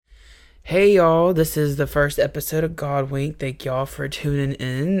Hey y'all, this is the first episode of Godwink. Thank y'all for tuning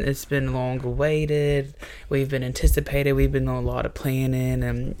in. It's been long awaited. We've been anticipated. We've been doing a lot of planning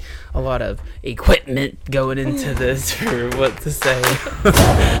and a lot of equipment going into this for what to say.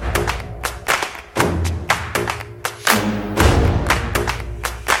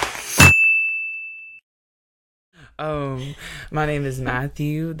 My name is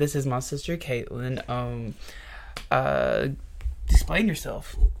Matthew. This is my sister Caitlin. Explain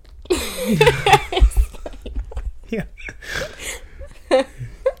yourself. Yeah.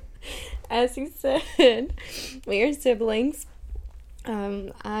 As you said, we are siblings.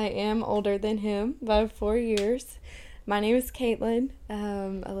 I am older than him by 4 years. My name is Caitlin.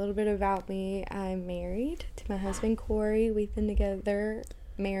 A little bit about me. I'm married to my husband Corey. We've been together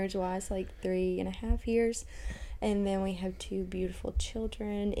marriage-wise like 3.5 years. And then we have 2 beautiful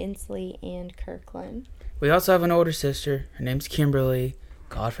children, Inslee and Kirkland. We also have an older sister. Her name's Kimberly.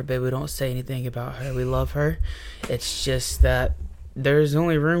 God forbid we don't say anything about her. We love her. It's just that there's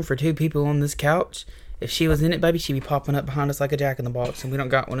only room for 2 people on this couch. If she was in it, baby, she'd be popping up behind us like a jack-in-the-box, and we don't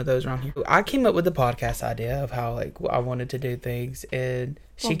got one of those around here. I came up with the podcast idea of how I wanted to do things, and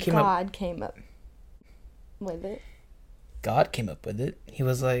God came up with it. God came up with it. He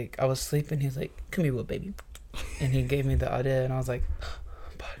was like, I was sleeping. He was like, come here, little baby. And he gave me the idea, and I was like,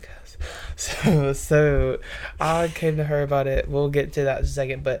 podcast. So I came to her about it. We'll get to that in a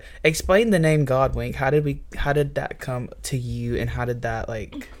second. But explain the name Godwink. How did that come to you, and how did that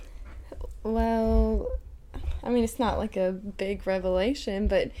Well, I mean, it's not like a big revelation,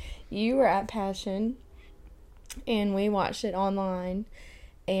 but you were at Passion, and we watched it online,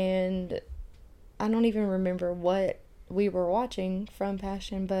 and I don't even remember what we were watching from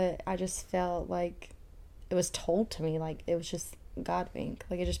Passion, but I just felt like it was told to me, like it was just Godwink,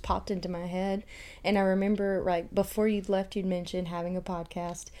 like it just popped into my head. And I remember, like, before you'd left, you'd mentioned having a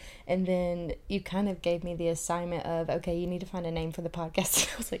podcast, and then you kind of gave me the assignment of, okay, you need to find a name for the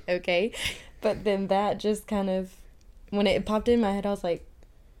podcast. I was like, okay. But then that just kind of, when it popped in my head, I was like,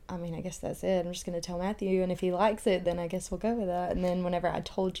 I mean, I guess that's it. I'm just going to tell Matthew, and if he likes it, then I guess we'll go with that. And then whenever I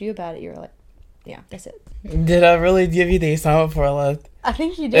told you about it, you were like, yeah, that's it. Did I really give you the assignment before I left? I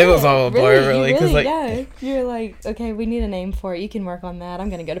think you did. It was all a blur, really. Yeah. You were like, okay, we need a name for it. You can work on that. I'm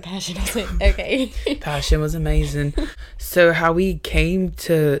going to go to Passion. I was like, okay. Passion was amazing. So how we came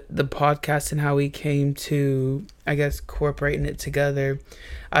to the podcast and how we came to, I guess, incorporating it together,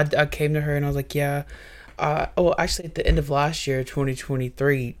 I came to her and I was like, yeah. Actually, at the end of last year,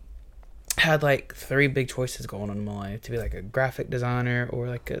 2023, had 3 big choices going on in my life: to be like a graphic designer,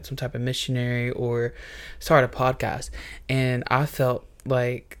 or some type of missionary, or start a podcast. And I felt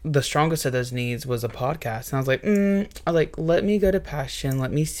like the strongest of those needs was a podcast. And I was like, let me go to Passion,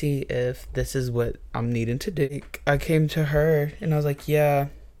 let me see if this is what I'm needing to do. I came to her and I was like, yeah,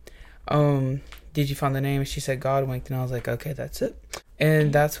 did you find the name? And she said Godwink, and I was like, okay, that's it.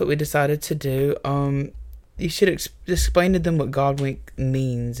 And that's what we decided to do. You should explain to them what Godwink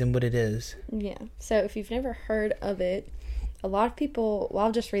means and what it is. Yeah. So if you've never heard of it, a lot of people... Well,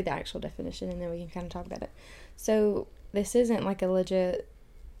 I'll just read the actual definition and then we can kind of talk about it. So this isn't like a legit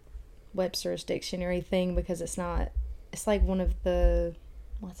Webster's dictionary thing, because it's not... It's like one of the...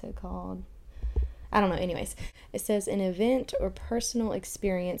 What's it called? I don't know. Anyways, it says an event or personal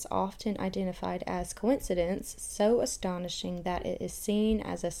experience often identified as coincidence, so astonishing that it is seen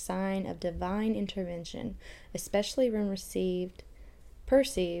as a sign of divine intervention, especially when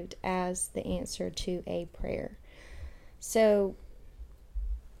perceived as the answer to a prayer. So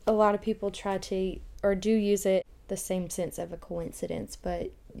a lot of people try to, or do use it the same sense of a coincidence,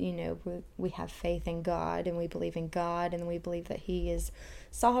 but we have faith in God, and we believe in God, and we believe that He is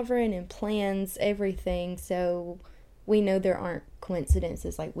sovereign and plans everything. So we know there aren't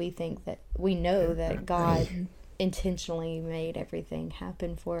coincidences. Like, we know that God intentionally made everything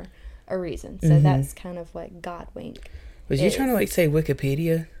happen for a reason. So that's kind of what Godwink Was you trying to say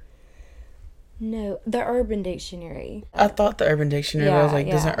Wikipedia? No, the Urban Dictionary. I thought the Urban Dictionary. Yeah, I was like,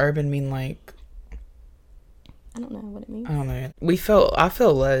 doesn't urban mean I don't know what it means. I don't know. I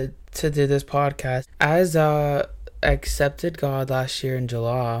felt led to do this podcast. As I accepted God last year in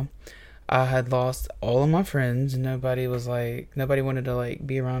July, I had lost all of my friends. Nobody wanted to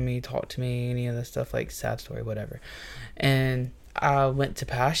be around me, talk to me, any of the stuff, sad story, whatever. And I went to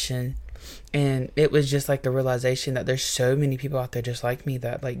Passion, and it was just a realization that there's so many people out there just like me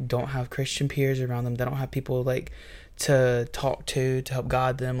that don't have Christian peers around them. They don't have people to talk to help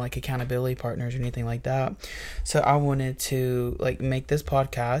guide them, like accountability partners or anything like that. So I wanted to like make this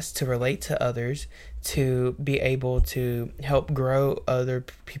podcast to relate to others, to be able to help grow other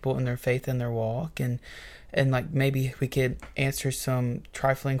people in their faith and their walk, and like maybe we could answer some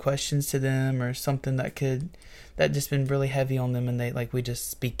trifling questions to them or something that just been really heavy on them, and they like we just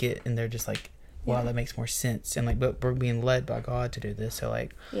speak it and they're just like, wow, that makes more sense. And like, but we're being led by God to do this. So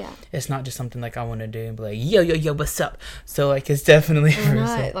like, it's not just something like I want to do and be like, yo, what's up? So like, it's definitely we're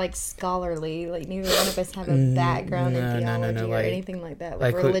not like scholarly. Like neither one of us have a background in theology or like, anything like that.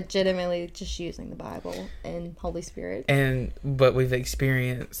 Like we're legitimately just using the Bible and Holy Spirit and what we've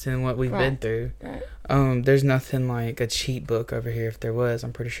experienced and what we've been through. Right. There's nothing like a cheat book over here. If there was,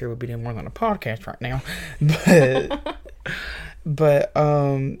 I'm pretty sure we'd be doing more than a podcast right now. But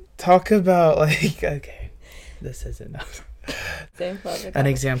talk about like, okay, this is enough. An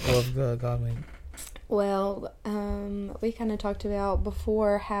example of God wink. Well, we kind of talked about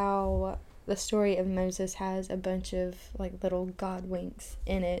before how the story of Moses has a bunch of like little God winks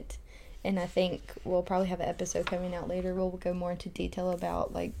in it, and I think we'll probably have an episode coming out later. We'll go more into detail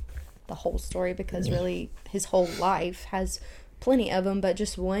about like the whole story, because really his whole life has plenty of them. But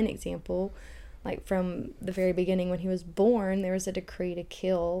just one example. Like from the very beginning when he was born, there was a decree to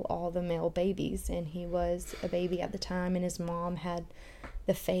kill all the male babies, and he was a baby at the time, and his mom had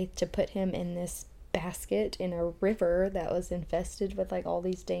the faith to put him in this basket in a river that was infested with like all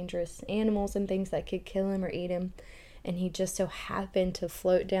these dangerous animals and things that could kill him or eat him, and he just so happened to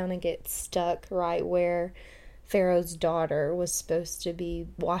float down and get stuck right where Pharaoh's daughter was supposed to be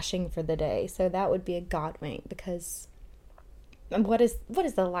washing for the day. So that would be a God wink, because what is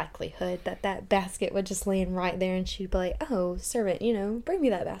the likelihood that basket would just land right there and she'd be like, oh, servant, bring me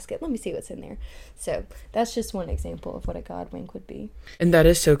that basket. Let me see what's in there. So that's just one example of what a God wink would be. And that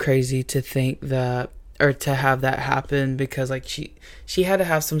is so crazy to think that, or to have that happen, because like she had to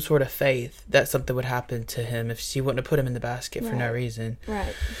have some sort of faith that something would happen to him if she wouldn't have put him in the basket for no reason.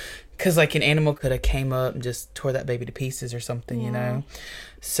 Right. Because like an animal could have came up and just tore that baby to pieces or something,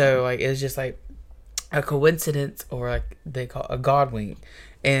 So like it was just like a coincidence, or like they call a God wink.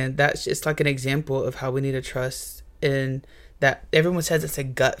 And that's just like an example of how we need to trust in that. Everyone says it's a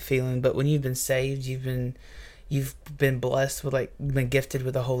gut feeling, but when you've been saved, you've been blessed with like been gifted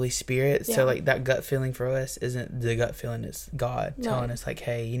with the Holy Spirit. So like that gut feeling for us isn't the gut feeling, it's God telling us like,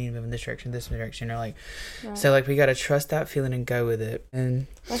 hey, you need to move in this direction, or like so like we got to trust that feeling and go with it. And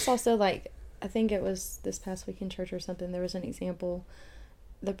that's also like, I think it was this past week in church or something, there was an example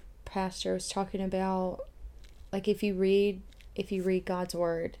the pastor was talking about, like if you read God's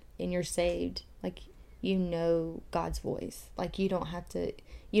word and you're saved, like God's voice, like you don't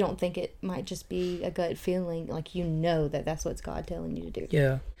think it might just be a gut feeling, like that's what's God telling you to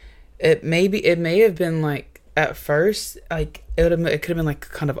do. It may have been like at first like it could have been like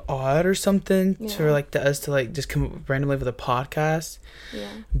kind of odd or something for like us to like just come up randomly with a podcast,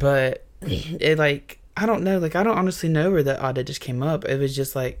 but it like I don't know, like I don't honestly know where that idea just came up. It was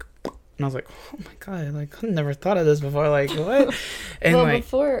just like, and I was like, oh my God, like I never thought of this before, like what? And well, like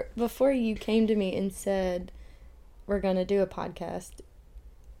before you came to me and said we're gonna do a podcast,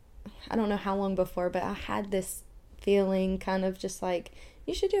 I don't know how long before, but I had this feeling kind of just like,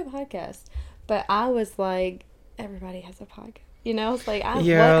 you should do a podcast. But I was like, everybody has a podcast. It's like,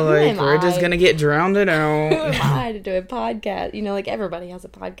 we're just going to get drowned out. Who am I to do a podcast? Like, everybody has a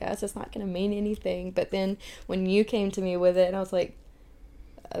podcast. It's not going to mean anything. But then when you came to me with it, and I was like,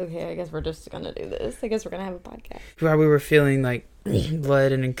 okay, I guess we're just going to do this. I guess we're going to have a podcast. While we were feeling, like,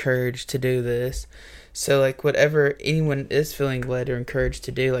 led and encouraged to do this. So, like, whatever anyone is feeling led or encouraged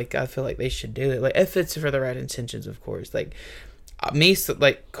to do, like, I feel like they should do it. Like, if it's for the right intentions, of course. Like, me,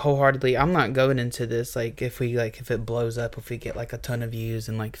 like, wholeheartedly, I'm not going into this, like, if it blows up, if we get, like, a ton of views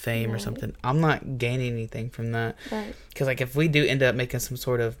and, like, fame or something, I'm not gaining anything from that. Right. Because, like, if we do end up making some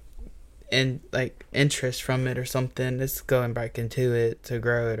sort of, interest from it or something, it's going back into it to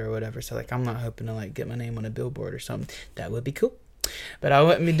grow it or whatever. So, like, I'm not hoping to, like, get my name on a billboard or something. That would be cool. But I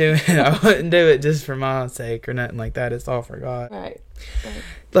wouldn't be doing it. I wouldn't do it just for my sake or nothing like that. It's all for God. Right.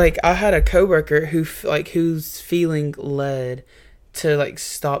 Like, I had a coworker who's feeling led to like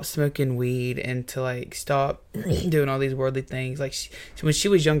stop smoking weed and to like stop doing all these worldly things. Like when she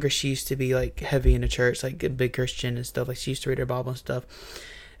was younger, she used to be like heavy into church, like a big Christian and stuff. Like she used to read her Bible and stuff.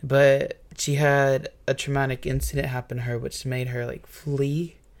 But she had a traumatic incident happen to her, which made her like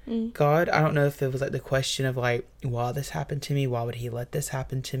flee God. I don't know if it was like the question of like, why this happened to me? Why would he let this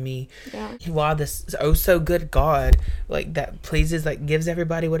happen to me? Yeah. Why this oh so good God, like that pleases, like gives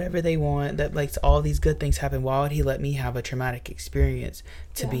everybody whatever they want, that likes all these good things happen. Why would he let me have a traumatic experience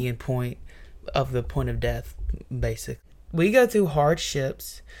to be in point of death? basic. We go through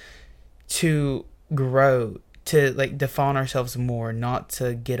hardships to grow, to like define ourselves more, not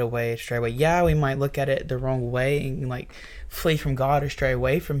to get away, stray away. Yeah, we might look at it the wrong way and like flee from God or stray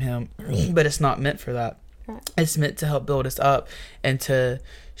away from him, but it's not meant for that. It's meant to help build us up and to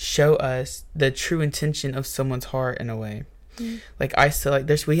show us the true intention of someone's heart in a way. Like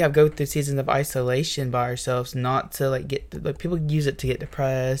we have go through seasons of isolation by ourselves, not to like get like people use it to get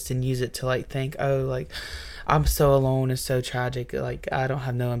depressed and use it to like think, oh, like I'm so alone and so tragic, like I don't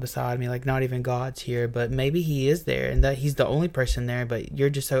have no one beside me, like not even God's here. But maybe he is there and that he's the only person there, but you're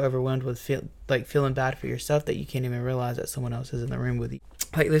just so overwhelmed with feeling bad for yourself that you can't even realize that someone else is in the room with you.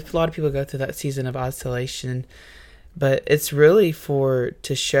 Like there's a lot of people go through that season of isolation, but it's really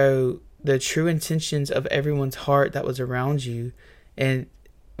to show the true intentions of everyone's heart that was around you, and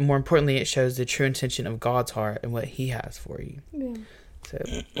more importantly, it shows the true intention of God's heart and what he has for you. Yeah. So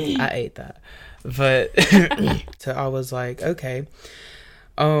I ate that, but so I was like, okay.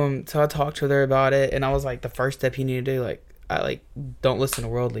 So I talked with her about it, and I was like, the first step you need to do, like, don't listen to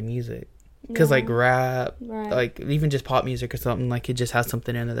worldly music. Because like rap, like even just pop music or something, like it just has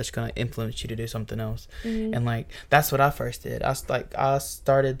something in it that's gonna influence you to do something else. And like that's what I first did. I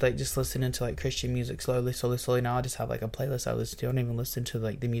started like just listening to like Christian music slowly. Now I just have like a playlist I listen to. I don't even listen to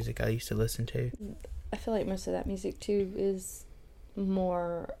like the music I used to listen to. I feel like most of that music too is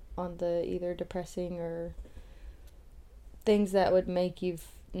more on the either depressing or things that would make you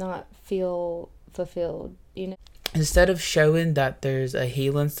not feel fulfilled, you know. Instead of showing that there's a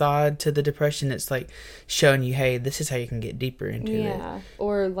healing side to the depression, it's like showing you, hey, this is how you can get deeper into it. Yeah,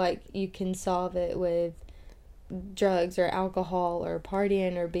 or like you can solve it with drugs or alcohol or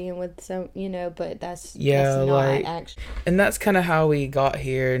partying or being with some, you know, but that's not like actually. And that's kind of how we got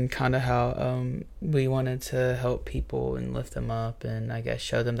here, and kind of how we wanted to help people and lift them up, and I guess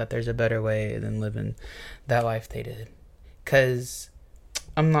show them that there's a better way than living that life they did. Because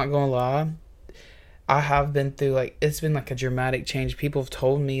I'm not gonna lie, I have been through, like, it's been like a dramatic change. People have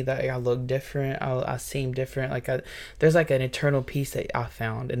told me that I look different, I seem different. Like, there's like an eternal peace that I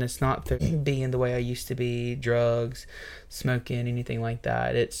found, and it's not through being the way I used to be, drugs, smoking, anything like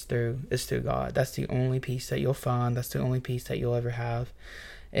that. It's through God. That's the only peace that you'll find. That's the only peace that you'll ever have.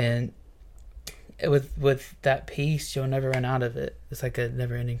 And with that peace, you'll never run out of it. It's like a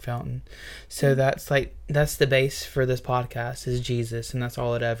never-ending fountain. So that's the base for this podcast is Jesus, and that's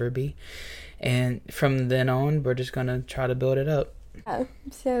all it'll ever be. And from then on, we're just going to try to build it up.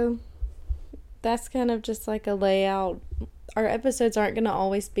 So that's kind of just like a layout. Our episodes aren't going to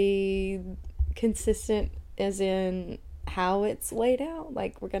always be consistent as in how it's laid out.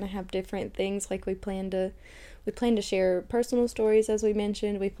 Like, we're going to have different things. Like, we plan to share personal stories, as we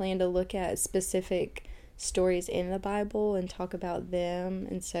mentioned. We plan to look at specific stories in the Bible and talk about them.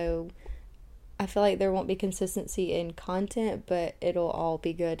 And so I feel like there won't be consistency in content, but it'll all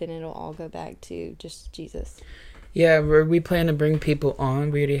be good and it'll all go back to just Jesus. Yeah, we plan to bring people on.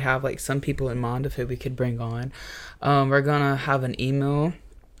 We already have like some people in mind of who we could bring on. We're going to have an email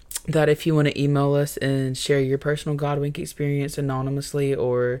that if you want to email us and share your personal God Wink experience anonymously,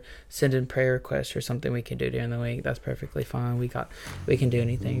 or send in prayer requests or something we can do during the week, that's perfectly fine. We can do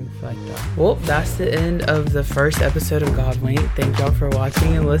anything like that. Well, that's the end of the first episode of God Wink. Thank y'all for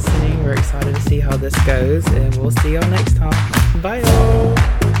watching and listening. We're excited to see how this goes, and we'll see y'all next time. Bye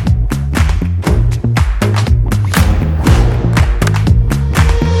y'all.